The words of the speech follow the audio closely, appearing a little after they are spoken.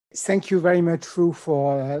Thank you very much, Ru,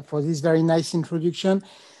 for this very nice introduction.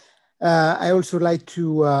 I also like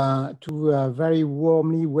to very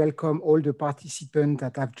warmly welcome all the participants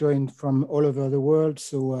that have joined from all over the world.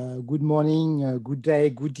 So good morning, good day,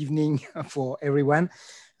 good evening for everyone,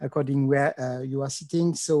 according where you are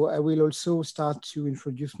sitting. So I will also start to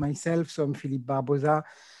introduce myself. So I'm Philippe Barboza.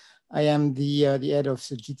 I am the head of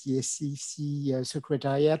the GTFCC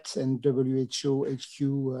Secretariat and WHO HQ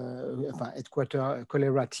headquarter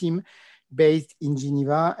cholera team based in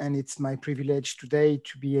Geneva. And it's my privilege today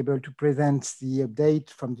to be able to present the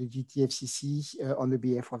update from the GTFCC on the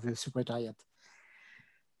behalf of the Secretariat.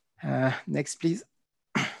 Next, please.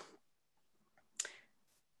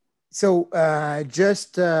 So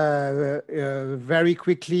just very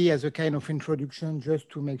quickly as a kind of introduction, just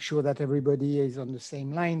to make sure that everybody is on the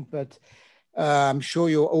same line, but I'm sure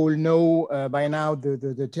you all know by now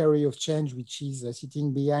the theory of change, which is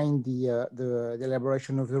sitting behind the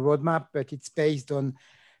elaboration of the roadmap, but it's based on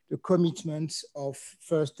the commitment of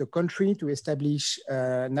first the country to establish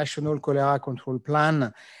a national cholera control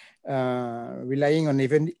plan, relying on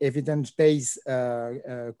evidence-based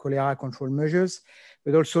cholera control measures,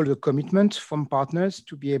 but also the commitment from partners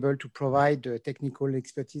to be able to provide technical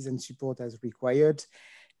expertise and support as required.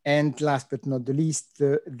 And last but not the least,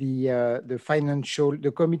 the financial,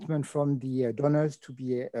 the commitment from the donors to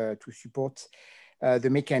be to support the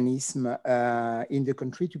mechanism in the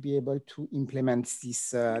country to be able to implement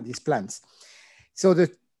these plans. So the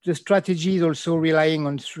strategy is also relying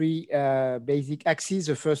on three basic axes.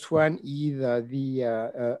 The first one is the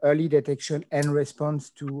early detection and response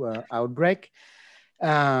to outbreak,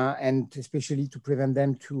 and especially to prevent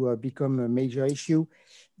them to become a major issue.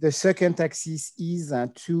 The second axis is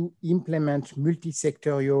to implement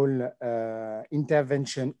multi-sectorial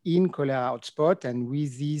intervention in cholera hotspot, and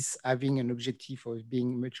with this having an objective of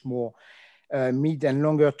being much more mid and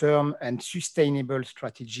longer term and sustainable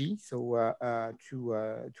strategy. So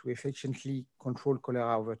to efficiently control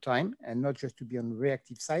cholera over time and not just to be on the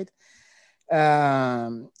reactive side.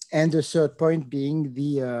 And the third point being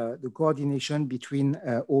the coordination between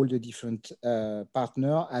all the different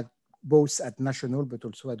partners at both at national but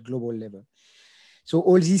also at global level. So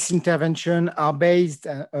all these interventions are based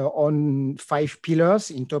on 5 pillars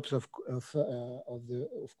in terms of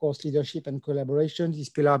course, leadership and collaboration. These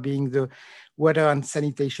pillars being the water and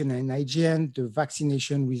sanitation and hygiene, the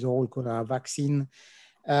vaccination with oral cholera vaccine,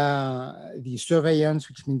 the surveillance,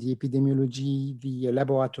 which means the epidemiology, the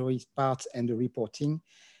laboratory parts and the reporting,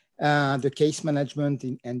 the case management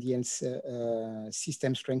and the health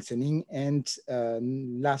system strengthening, and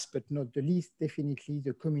last but not the least, definitely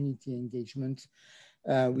the community engagement,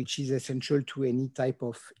 which is essential to any type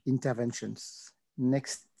of interventions.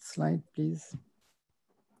 Next slide, please.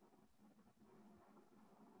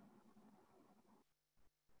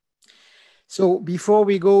 So before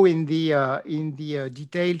we go in the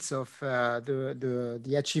details of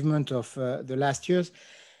the achievement of the last years,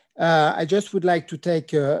 I just would like to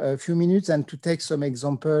take a few minutes and to take some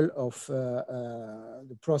example of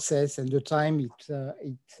the process and the time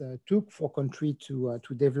it took for country to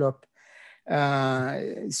develop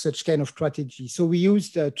such kind of strategy. So we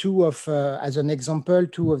used as an example,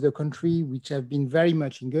 two of the countries which have been very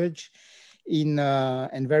much engaged in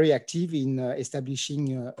and very active in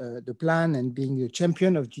establishing the plan and being a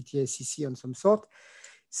champion of GTFCC on some sort.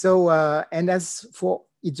 So, and as for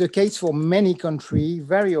it's the case for many countries,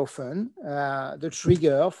 very often the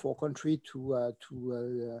trigger for country to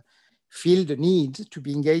feel the need to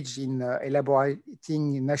be engaged in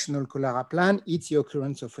elaborating a national cholera plan, it's the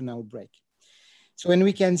occurrence of an outbreak. So when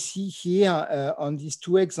we can see here on these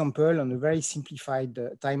two examples on a very simplified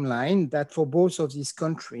timeline that for both of these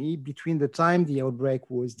countries, between the time the outbreak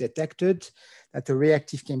was detected, that a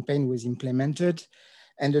reactive campaign was implemented,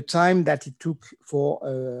 and the time that it took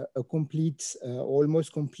for a complete,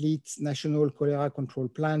 almost complete national cholera control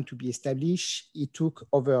plan to be established, it took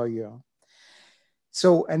over a year.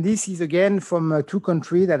 So, and this is again from two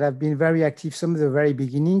countries that have been very active from the very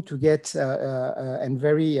beginning to get and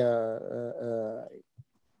very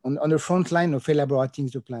on the front line of elaborating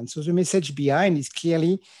the plan. So the message behind is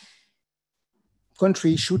clearly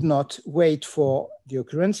countries should not wait for the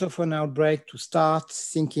occurrence of an outbreak to start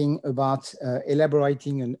thinking about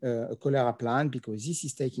elaborating a cholera plan, because this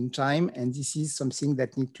is taking time and this is something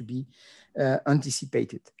that needs to be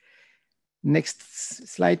anticipated. Next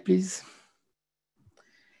slide, please.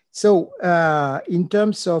 So in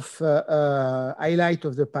terms of highlight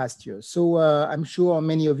of the past year, so I'm sure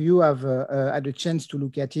many of you have had a chance to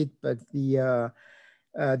look at it, but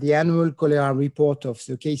The annual cholera report of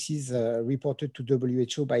the cases reported to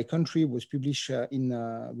WHO by country was published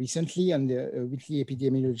recently on the weekly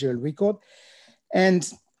epidemiological record.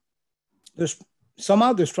 And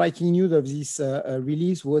somehow the striking news of this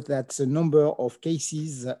release was that the number of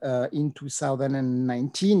cases in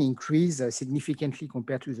 2019 increased significantly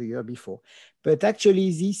compared to the year before. But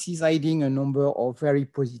actually, this is hiding a number of very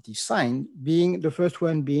positive signs, being the first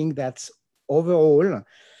one being that overall,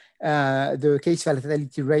 the case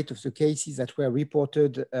fatality rate of the cases that were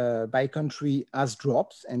reported by country has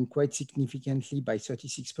dropped, and quite significantly by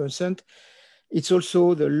 36%. It's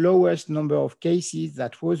also the lowest number of cases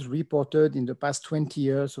that was reported in the past 20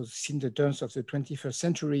 years, or since the turn of the 21st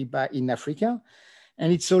century in Africa.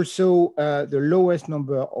 And it's also the lowest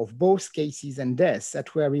number of both cases and deaths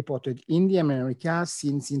that were reported in the Americas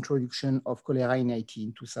since the introduction of cholera in Haiti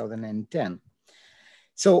in 2010.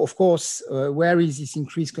 So, of course, where is this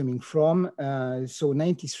increase coming from? So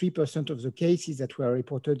 93% of the cases that were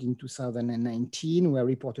reported in 2019 were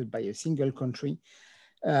reported by a single country,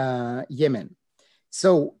 Yemen.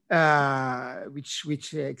 So,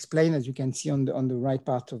 which explain, as you can see on the right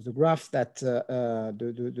part of the graph, that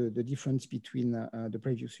the difference between the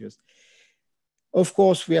previous years. Of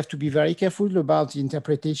course, we have to be very careful about the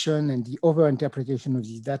interpretation and the over-interpretation of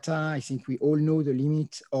this data. I think we all know the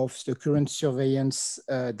limit of the current surveillance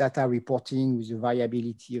data reporting with the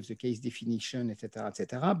variability of the case definition, et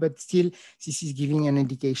cetera, but still, this is giving an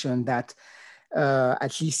indication that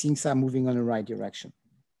at least things are moving on the right direction.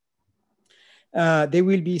 There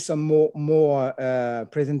will be some more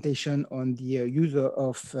presentation on the use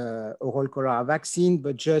of oral cholera vaccine,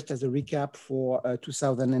 but just as a recap for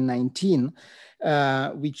 2019,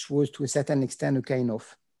 which was to a certain extent a kind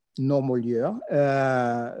of normal year.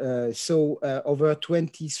 So over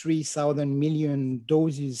 23,000 million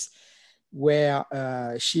doses were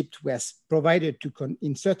shipped, were provided to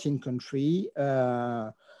in 13 countries.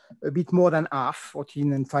 A bit more than half,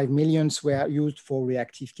 14.5 million, were used for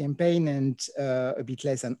reactive campaign, and a bit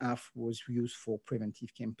less than half was used for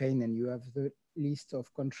preventive campaign. And you have the list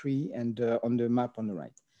of country and on the map on the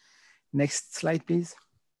right. Next slide, please.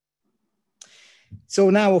 So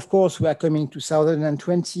now, of course, we are coming to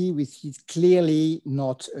 2020, which is clearly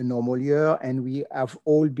not a normal year, and we have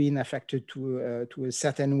all been affected to a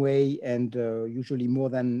certain way, and usually more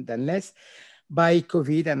than less, by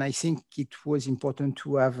COVID. And I think it was important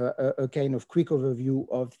to have a kind of quick overview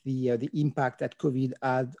of the impact that COVID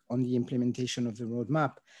had on the implementation of the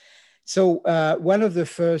roadmap. So one of the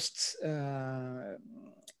first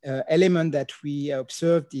element that we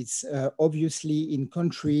observed is obviously in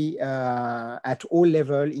country at all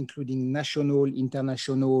levels, including national,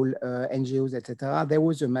 international, NGOs, etc. There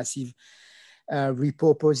was a massive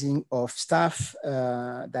repurposing of staff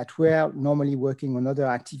that were normally working on other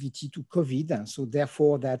activity to COVID. And so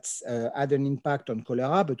therefore that's had an impact on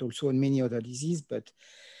cholera, but also on many other diseases. But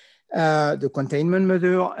the containment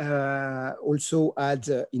measure also had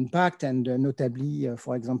impact, and notably,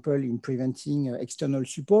 for example, in preventing external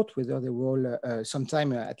support, whether they were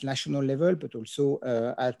sometime at national level, but also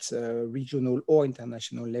at regional or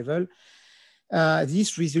international level.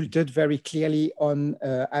 This resulted very clearly on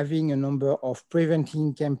having a number of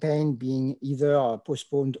preventing campaigns being either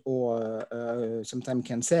postponed or sometimes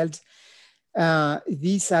cancelled.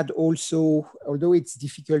 This had also, although it's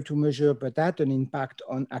difficult to measure, but had an impact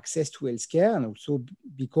on access to healthcare, and also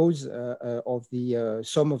because of the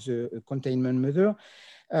some of the containment measure.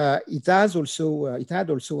 It had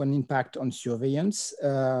also an impact on surveillance.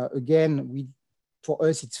 Again, for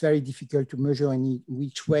us, it's very difficult to measure in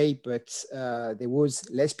which way, but there was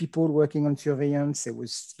less people working on surveillance. There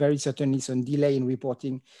was very certainly some delay in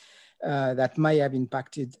reporting that might have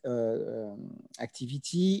impacted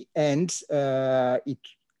activity, and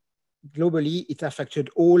globally, it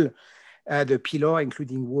affected all the pillars,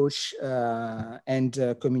 including WASH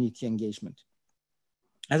and community engagement.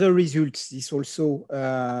 As a result, this also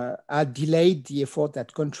had delayed the effort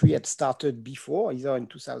that country had started before, either in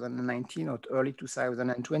 2019 or early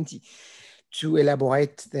 2020, to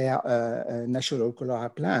elaborate their national cholera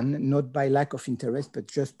plan, not by lack of interest, but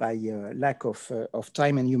just by lack of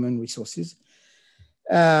time and human resources.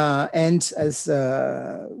 And as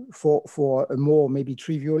for a more maybe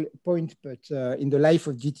trivial point, but in the life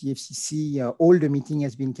of GTFCC, all the meeting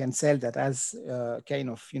has been cancelled. That has kind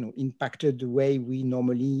of impacted the way we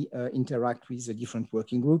normally interact with the different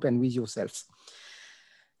working group and with yourselves.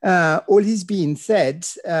 All this being said,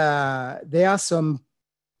 there are some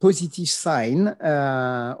positive sign,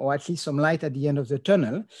 or at least some light at the end of the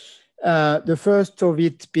tunnel. The first of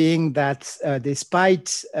it being that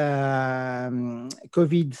despite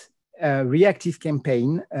COVID reactive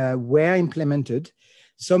campaign were implemented,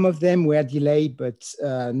 Some of them were delayed, but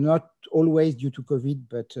not always due to COVID,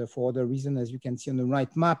 but for other reasons, as you can see on the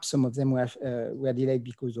right map. Some of them were delayed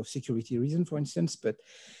because of security reasons, for instance. But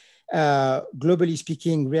globally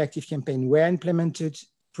speaking, reactive campaigns were implemented.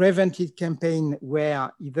 Preventive campaigns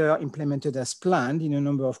were either implemented as planned in a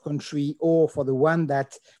number of countries, or for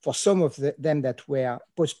some of them that were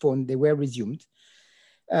postponed, they were resumed.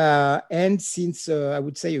 And since I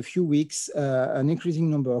would say a few weeks, an increasing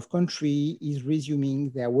number of countries is resuming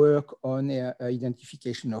their work on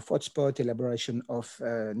identification of hotspot, elaboration of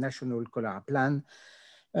national cholera plan,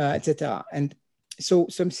 etc. And so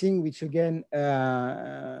something which again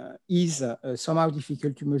is somehow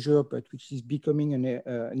difficult to measure, but which is becoming an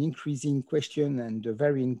increasing question and a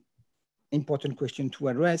very important question to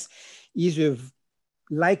address is a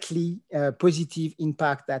likely positive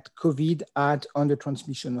impact that COVID had on the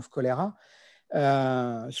transmission of cholera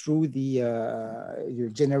through the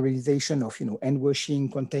generalization of hand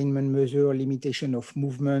washing, containment measure, limitation of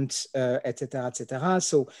movement, etc., etc.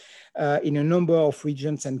 So in a number of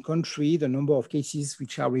regions and countries, the number of cases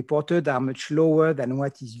which are reported are much lower than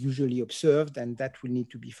what is usually observed, and that will need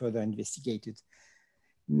to be further investigated.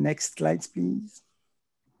 Next slides, please.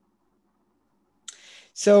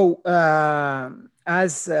 So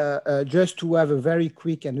just to have a very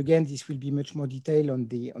quick, and again, this will be much more detailed on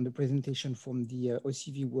the presentation from the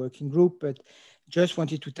OCV working group, but just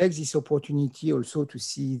wanted to take this opportunity also to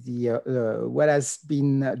see what has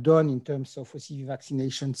been done in terms of OCV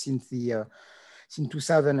vaccination since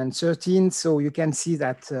 2013. So you can see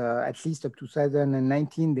that at least up to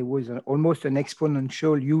 2019, there was almost an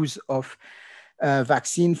exponential use of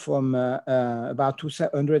vaccine from about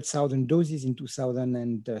 200,000 doses in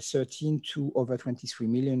 2013 to over 23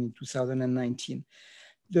 million in 2019.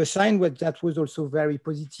 The sign that was also very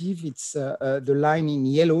positive, it's the line in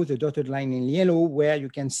yellow, the dotted line in yellow, where you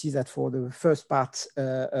can see that for the first part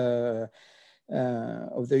of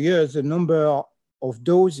the year, the number of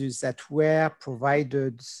doses that were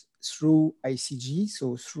provided through ICG,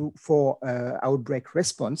 so for outbreak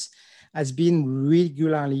response, has been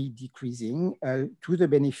regularly decreasing to the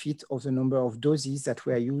benefit of the number of doses that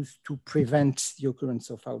were used to prevent the occurrence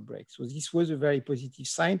of outbreaks. So this was a very positive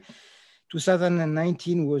sign.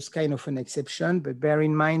 2019 was kind of an exception, but bear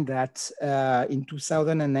in mind that in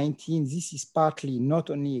 2019, this is partly not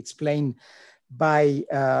only explained by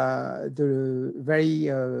the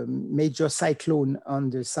very major cyclone on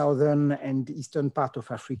the southern and eastern part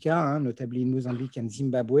of Africa, notably in Mozambique and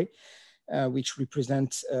Zimbabwe, which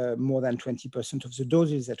represent more than 20% of the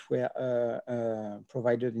doses that were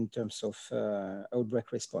provided in terms of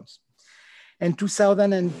outbreak response. And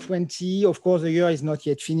 2020, of course, the year is not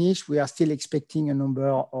yet finished. We are still expecting a number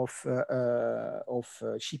of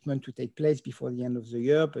shipments to take place before the end of the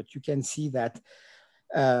year, but you can see that,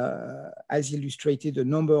 as illustrated, the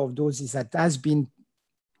number of doses that has been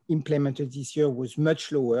implemented this year was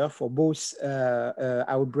much lower for both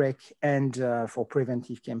outbreak and for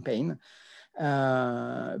preventive campaign.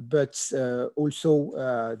 But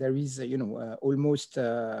also there is, almost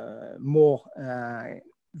more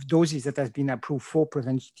doses that has been approved for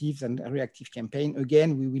preventative and reactive campaign.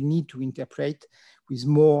 Again, we will need to interpret with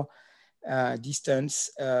more distance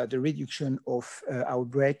the reduction of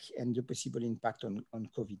outbreak and the possible impact on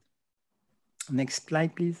COVID. Next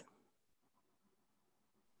slide, please.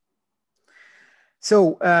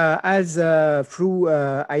 So as Fru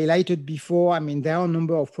highlighted before, I mean, there are a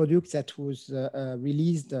number of products that was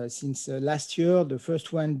released since last year. The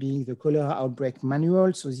first one being the cholera outbreak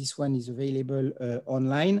manual. So this one is available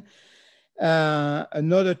online.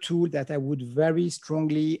 Another tool that I would very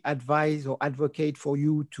strongly advise or advocate for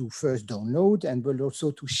you to first download and but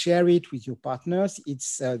also to share it with your partners.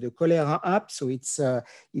 It's the cholera app. So it's a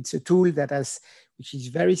tool which is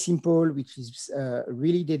very simple, which is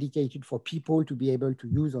really dedicated for people to be able to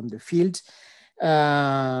use on the field.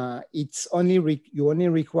 You only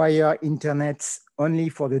require internet only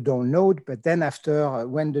for the download, but then after,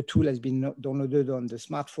 when the tool has been downloaded on the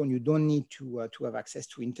smartphone, you don't need to have access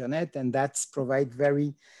to internet, and that's provide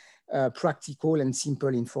very practical and simple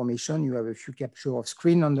information. You have a few capture of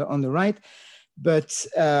screen on the right. But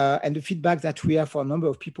and the feedback that we have for a number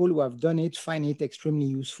of people who have done it find it extremely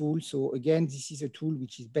useful. So again, this is a tool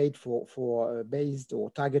which is based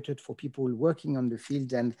or targeted for people working on the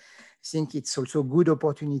field, and I think it's also a good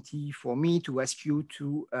opportunity for me to ask you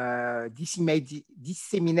to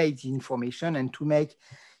disseminate the information and to make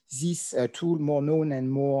this tool more known and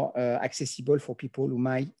more accessible for people who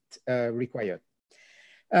might require it.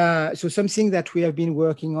 So something that we have been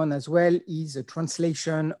working on as well is a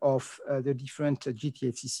translation of the different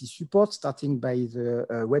GTFCC supports, starting by the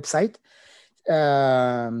website.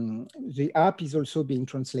 The app is also being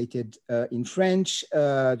translated in French.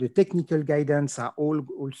 The technical guidance are all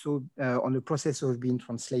also on the process of being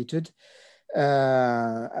translated.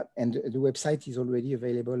 And the website is already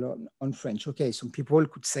available on French. Okay, some people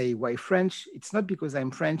could say, why French? It's not because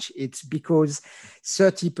I'm French, it's because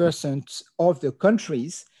 30% of the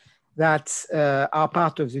countries that are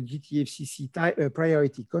part of the GTFCC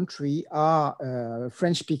priority country are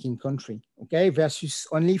French-speaking country, okay, versus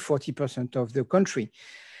only 40% of the country,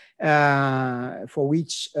 for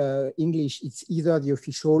which English is either the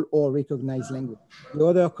official or recognized language. The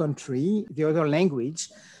other country, the other language,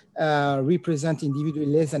 represent individually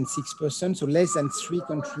less than 6%, so less than 3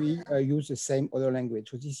 countries use the same other language.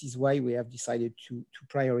 So this is why we have decided to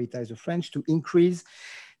prioritize the French, to increase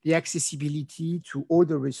the accessibility to all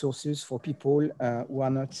the resources for people who are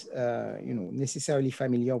not necessarily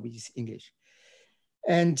familiar with English.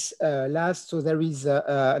 And last, so there is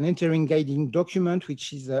an interim guiding document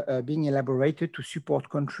which is being elaborated to support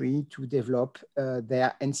country to develop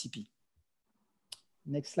their NCP.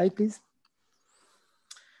 Next slide, please.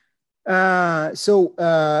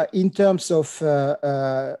 In terms of,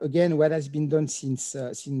 again, what has been done since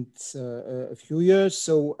a few years.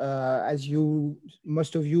 So as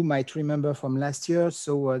most of you might remember from last year,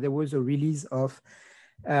 so there was a release of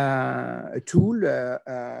a tool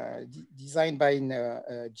designed by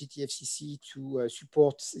GTFCC to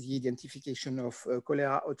support the identification of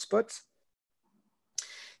cholera hotspots.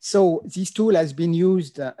 So this tool has been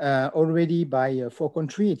used already by 4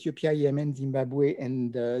 countries, Ethiopia, Yemen, Zimbabwe,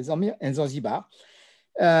 and Zambia and Zanzibar.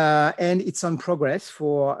 And it's on progress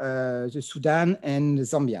for the Sudan and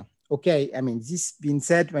Zambia. Okay, I mean, this being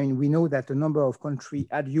said, I mean, we know that a number of countries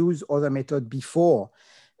had used other methods before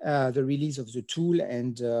the release of the tool,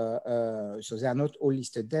 and so they are not all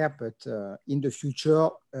listed there, but in the future,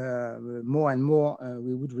 more and more,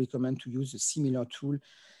 we would recommend to use a similar tool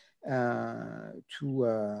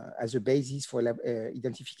as a basis for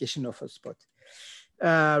identification of a spot.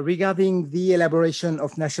 Regarding the elaboration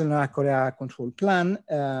of National Cholera Control Plan,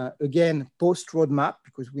 again, post roadmap,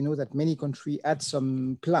 because we know that many countries had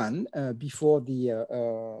some plan before the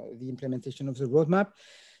implementation of the roadmap.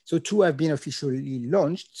 So 2 have been officially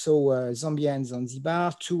launched. So Zambia and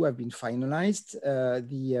Zanzibar, 2 have been finalized,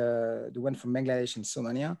 the one from Bangladesh and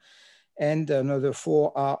Somalia. And another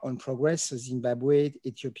 4 are on progress, so Zimbabwe,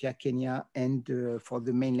 Ethiopia, Kenya, and for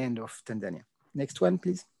the mainland of Tanzania. Next one,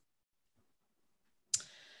 please.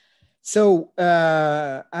 So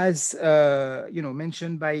as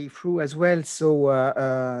mentioned by Fru as well, so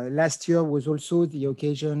last year was also the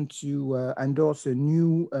occasion to endorse a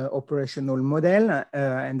new operational model,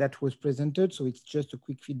 and that was presented. So it's just a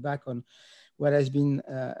quick feedback on what has been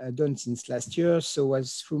done since last year. So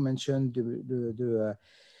as Fru mentioned, the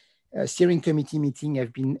steering committee meeting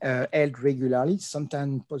have been held regularly,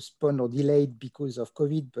 sometimes postponed or delayed because of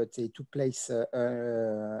COVID, but they took place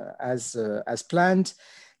as planned.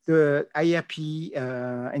 The IRP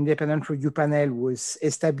independent review panel was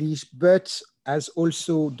established, but has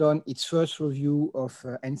also done its first review of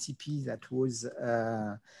NCP that was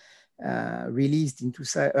released in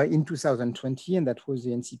 2020, and that was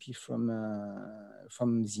the NCP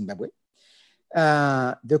from Zimbabwe.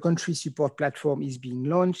 The country support platform is being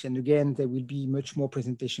launched, and again, there will be much more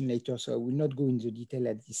presentation later, so I will not go into detail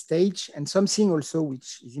at this stage. And something also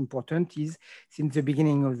which is important is, since the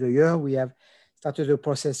beginning of the year, we have started the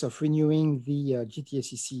process of renewing the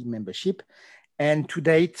GTFCC membership, and to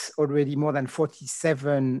date, already more than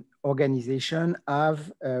 47 organizations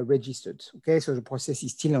have registered. Okay, so the process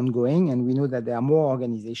is still ongoing, and we know that there are more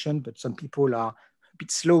organizations, but some people are bit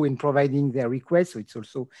slow in providing their requests. So it's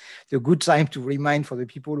also a good time to remind for the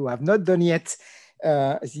people who have not done yet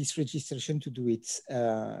this registration to do it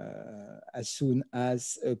as soon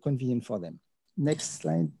as convenient for them. Next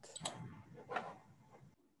slide.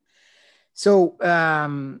 So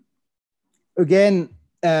again,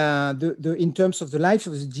 in terms of the life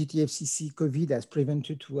of the GTFCC, COVID has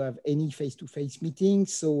prevented to have any face-to-face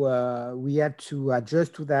meetings. So we had to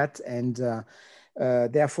adjust to that, and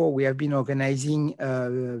therefore, we have been organizing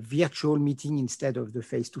a virtual meeting instead of the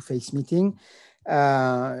face-to-face meeting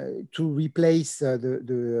to replace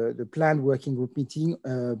the planned working group meeting,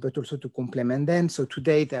 but also to complement them. So to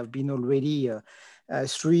date, there have been already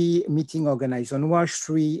 3 meetings organized on WASH,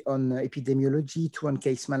 3 on epidemiology, 2 on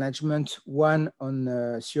case management, 1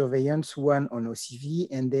 on surveillance, 1 on OCV,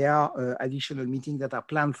 and there are additional meetings that are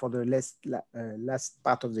planned for the last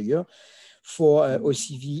part of the year for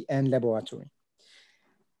OCV and laboratory.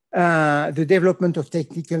 The development of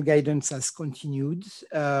technical guidance has continued,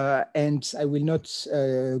 and I will not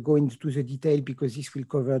go into the detail because this will be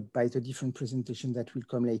covered by the different presentation that will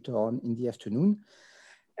come later on in the afternoon.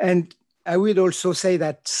 And I would also say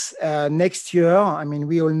that next year, I mean,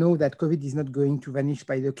 we all know that COVID is not going to vanish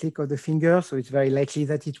by the click of the finger, so it's very likely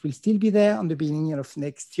that it will still be there on the beginning of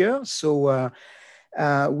next year. So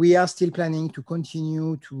we are still planning to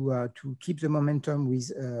continue to keep the momentum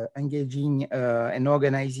with engaging and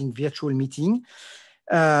organizing virtual meeting.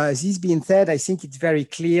 This being said, I think it's very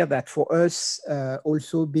clear that for us,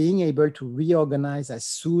 also being able to reorganize as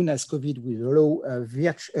soon as COVID will allow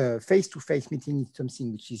face-to-face meeting is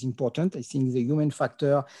something which is important. I think the human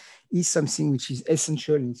factor is something which is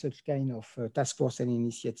essential in such kind of task force and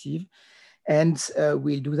initiative. And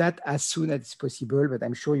we'll do that as soon as possible, but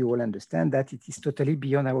I'm sure you all understand that it is totally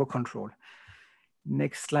beyond our control.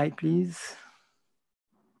 Next slide, please.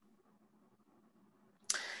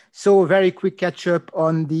 So a very quick catch up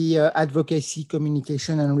on the advocacy,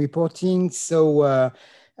 communication, and reporting. So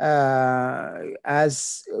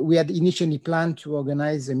as we had initially planned to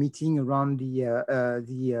organize a meeting around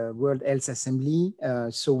the World Health Assembly,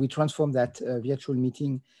 so we transformed that virtual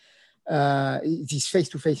meeting, this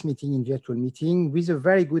face-to-face meeting in virtual meeting with a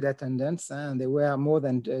very good attendance. And there were more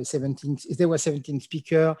than 17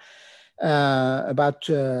 speakers, about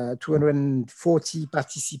 240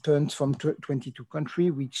 participants from 22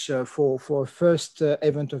 countries, which for a first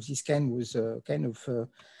event of this kind was kind of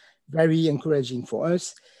very encouraging for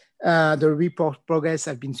us. The report progress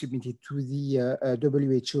have been submitted to the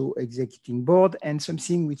WHO Executive Board, and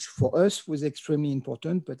something which for us was extremely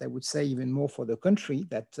important, but I would say even more for the country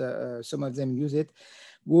that some of them use it,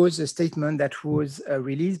 was a statement that was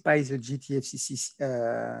released by the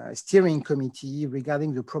GTFCC steering committee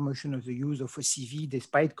regarding the promotion of the use of OCV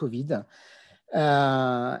despite COVID.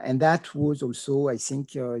 And that was also, I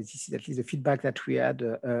think, this is at least the feedback that we had,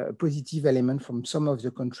 a positive element from some of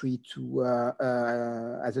the country to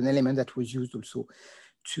as an element that was used also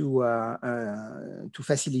to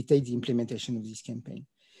facilitate the implementation of this campaign.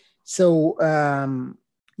 So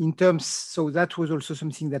so that was also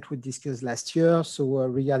something that we discussed last year. So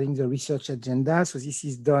regarding the research agenda, so this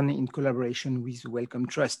is done in collaboration with Wellcome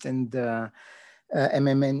Trust and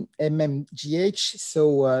MMGH.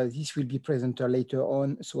 So this will be presented later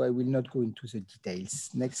on, so I will not go into the details.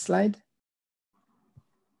 Next slide.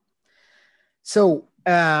 So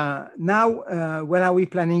now, what are we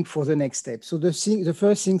planning for the next step? So the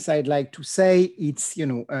first things I'd like to say, it's,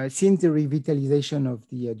 since the revitalization of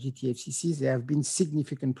the GTFCC, there have been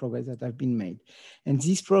significant progress that have been made. And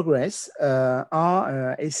this progress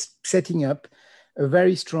is setting up a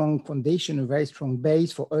very strong foundation, a very strong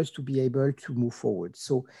base for us to be able to move forward.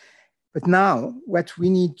 So, but now what we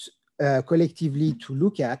need collectively to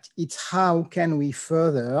look at, it's how can we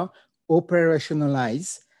further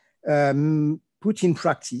operationalize, put in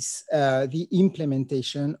practice the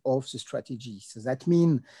implementation of the strategy. So that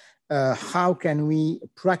means how can we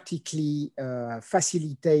practically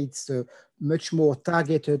facilitate the much more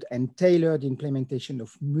targeted and tailored implementation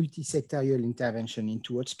of multi-sectorial intervention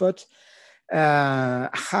into hotspots,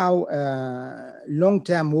 how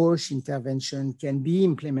long-term WASH intervention can be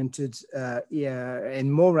implemented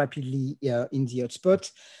and more rapidly in the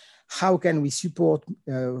hotspot. How can we support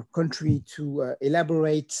country to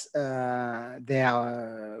elaborate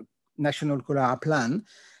their national cholera plan,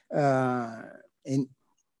 and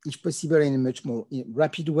if possible in a much more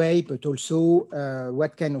rapid way, but also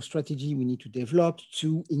what kind of strategy we need to develop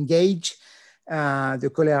to engage the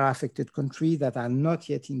cholera-affected countries that are not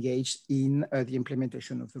yet engaged in the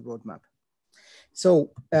implementation of the roadmap.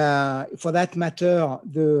 So for that matter,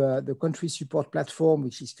 the country support platform,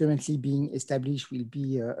 which is currently being established, will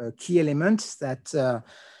be a key element that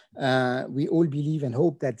we all believe and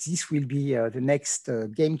hope that this will be the next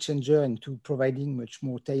game changer into providing much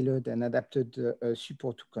more tailored and adapted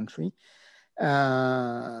support to country.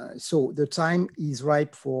 So the time is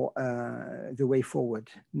ripe for the way forward.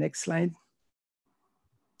 Next slide.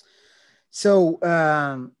 So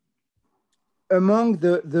among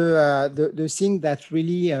the things that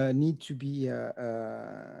really need to be,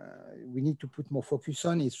 we need to put more focus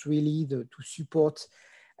on is really to support,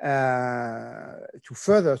 to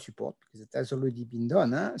further support, because it has already been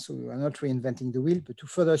done. Huh? So we are not reinventing the wheel, but to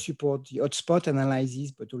further support the hotspot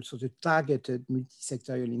analysis, but also the targeted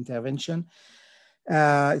multi-sectorial intervention.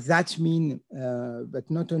 That means, but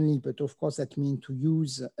not only, but of course that means to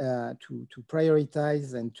use, to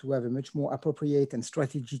prioritize and to have a much more appropriate and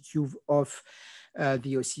strategic use of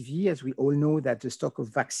the OCV, as we all know that the stock of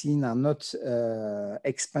vaccine are not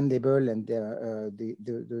expandable, and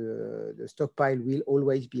the stockpile will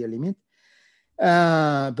always be a limit.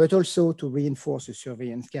 but also to reinforce the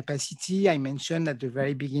surveillance capacity. I mentioned at the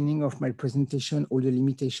very beginning of my presentation all the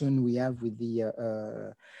limitations we have with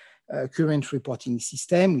the current reporting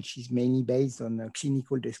system, which is mainly based on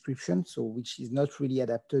clinical description, so which is not really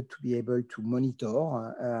adapted to be able to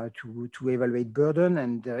monitor, to evaluate burden,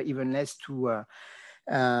 and even less to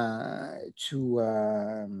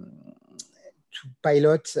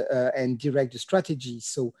pilot and direct the strategy.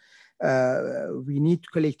 So we need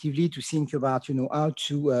collectively to think about, how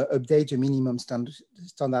to update the minimum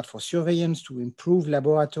standard for surveillance to improve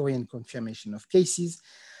laboratory and confirmation of cases.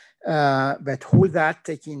 But all that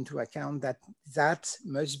taking into account that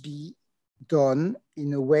must be done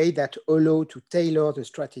in a way that allow to tailor the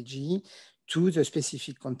strategy to the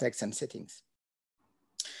specific context and settings.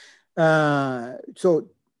 So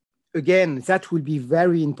again, that will be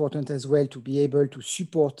very important as well to be able to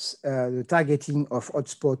support the targeting of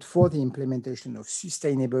hotspot for the implementation of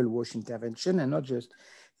sustainable WASH intervention and not just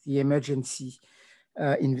the emergency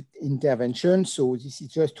intervention. So this is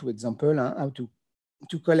just two examples how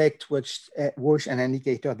to collect WASH and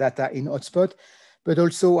indicator data in hotspot, but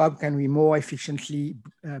also how can we more efficiently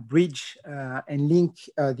bridge and link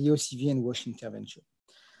the OCV and WASH intervention.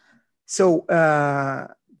 So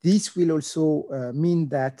this will also mean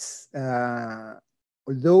that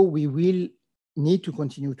although we will need to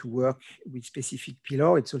continue to work with specific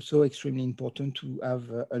pillars, it's also extremely important to have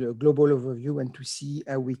a global overview and to see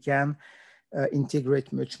how we can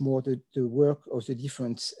integrate much more the work of the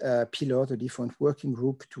different pillars, the different working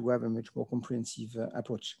group, to have a much more comprehensive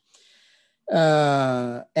approach.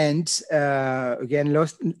 Again,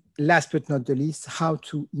 last but not the least, how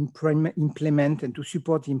to implement and to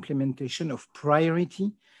support the implementation of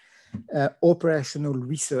priority operational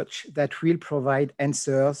research that will provide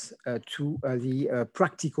answers to the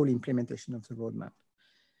practical implementation of the roadmap.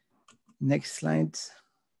 Next slide.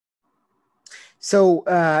 So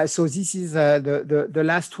this is the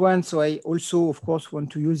last one. So I also, of course, want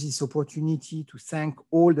to use this opportunity to thank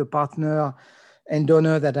all the partners and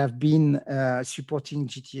donors that have been supporting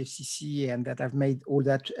GTFCC and that have made all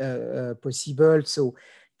that possible. So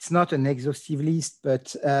it's not an exhaustive list,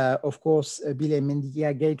 but of course, Bill and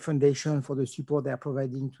Melinda Gates Foundation for the support they are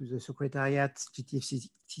providing to the Secretariat,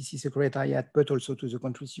 GTFCC Secretariat, but also to the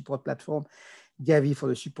country support platform, Gavi for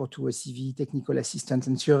the support to OCV, technical assistance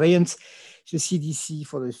and surveillance, the CDC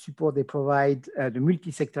for the support they provide, the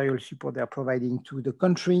multi-sectorial support they are providing to the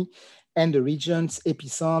country and the regions,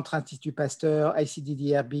 Epicentre, Institut Pasteur,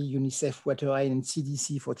 ICDDRB, UNICEF, WaterAid, and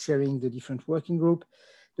CDC for chairing the different working group,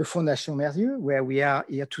 the Fondation Mercier, where we are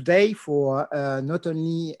here today for not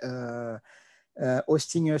only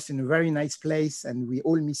hosting us in a very nice place, and we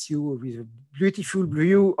all miss you with a beautiful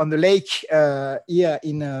view on the lake here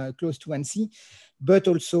in close to Annecy, but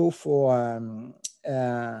also for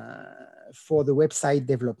the website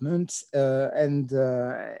development and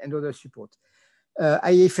other support.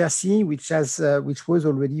 IFRC, which was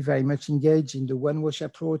already very much engaged in the One WASH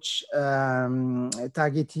approach,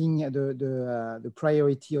 targeting the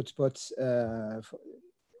priority hotspots,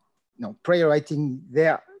 prioritizing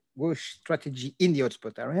their WASH strategy in the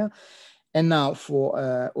hotspot area, and now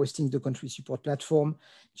for hosting the country support platform,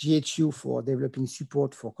 GHU for developing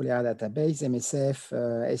support for cholera database, MSF,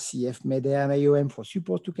 SCF, MEDER, and IOM for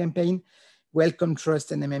support to campaign, Wellcome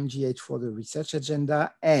Trust and MMGH for the research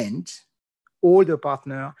agenda, and all the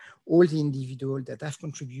partners, all the individuals that have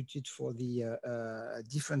contributed for the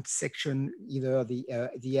different section, either the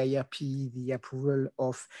IRP, the approval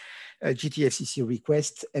of GTFCC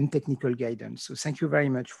request, and technical guidance. So thank you very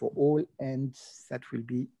much for all, and that will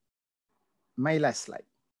be my last slide.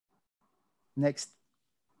 Next.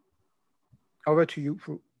 Over to you,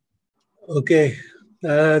 Fu. Okay.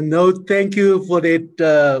 No, thank you for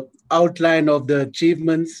that outline of the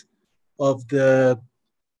achievements of the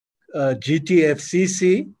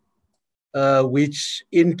GTFCC, which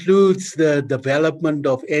includes the development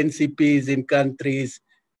of NCPs in countries,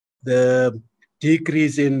 the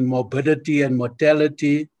decrease in morbidity and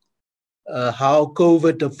mortality, how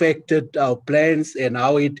COVID affected our plans and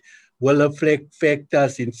how it will affect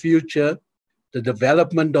us in future, the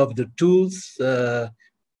development of the tools,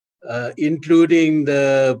 including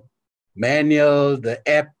the manual, the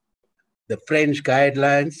app, the French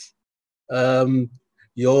guidelines,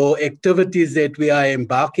 your activities that we are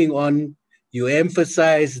embarking on. You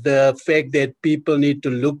emphasize the fact that people need to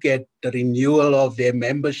look at the renewal of their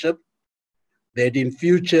membership, that in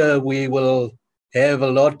future we will have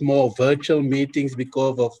a lot more virtual meetings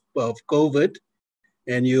because of COVID.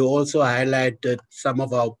 And you also highlighted some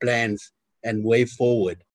of our plans and way forward.